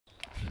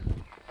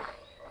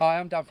Hi,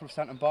 I'm Dan from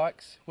Stanton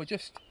Bikes. We're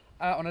just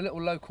out on a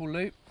little local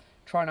loop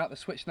trying out the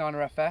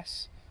Switch9er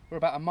FS. We're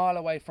about a mile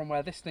away from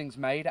where this thing's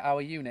made at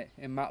our unit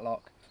in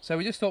Matlock. So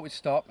we just thought we'd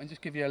stop and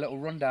just give you a little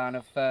rundown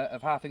of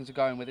how things are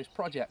going with this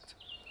project.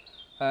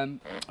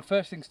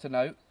 First things to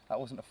note, that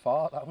wasn't a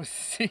fart, that was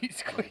the seat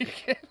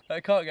squeaking.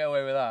 I can't get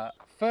away with that.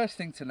 First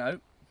thing to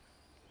note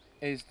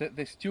is that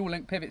this dual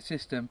link pivot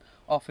system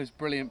offers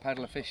brilliant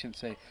pedal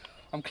efficiency.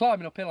 I'm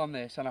climbing uphill on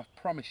this and I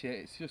promise you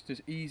it's just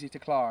as easy to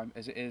climb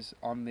as it is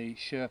on the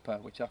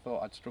Sherpa, which I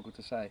thought I'd struggle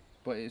to say,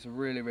 but it is a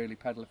really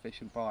pedal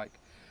efficient bike.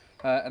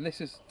 And this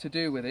is to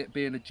do with it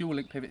being a dual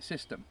link pivot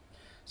system.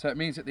 So it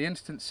means that the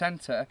instant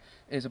centre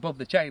is above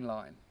the chain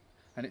line,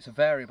 and it's a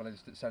variable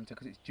instant centre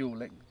because it's dual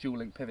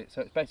link pivot,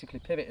 so it's basically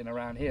pivoting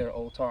around here at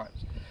all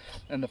times.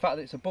 And the fact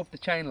that it's above the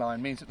chain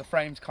line means that the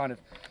frame's kind of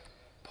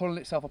pulling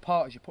itself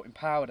apart as you're putting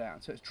power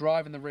down, so it's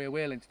driving the rear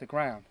wheel into the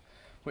ground,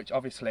 which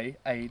obviously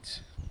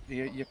aids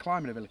your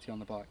climbing ability on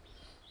the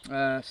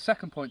bike.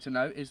 Second point to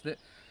note is that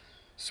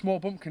small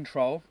bump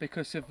control,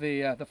 because of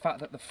the fact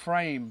that the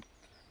frame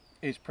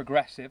is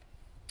progressive,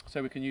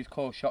 so we can use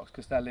coil shocks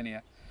because they're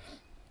linear.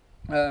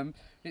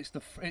 It's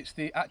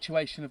the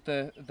actuation of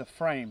the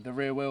frame. The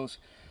rear wheels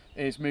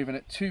is moving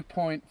at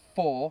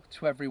 2.4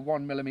 to every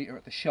 1 millimetre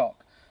at the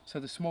shock. So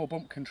the small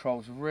bump control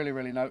is really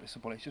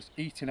noticeable. It's just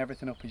eating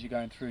everything up as you're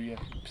going through your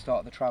start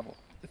of the travel.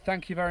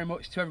 Thank you very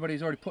much to everybody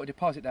who's already put a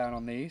deposit down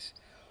on these.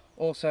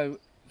 Also,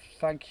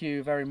 thank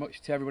you very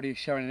much to everybody who's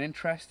showing an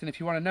interest. And if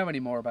you want to know any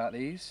more about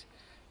these,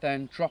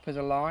 then drop us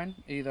a line,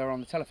 either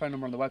on the telephone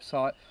number on the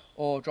website,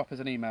 or drop us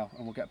an email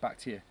and we'll get back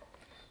to you.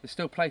 There's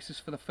still places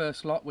for the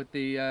first lot with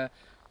the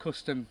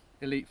custom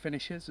elite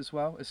finishes as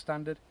well as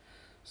standard.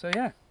 So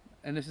yeah,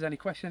 and if there's any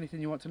question,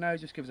 anything you want to know,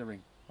 just give us a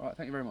ring. Alright,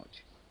 thank you very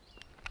much.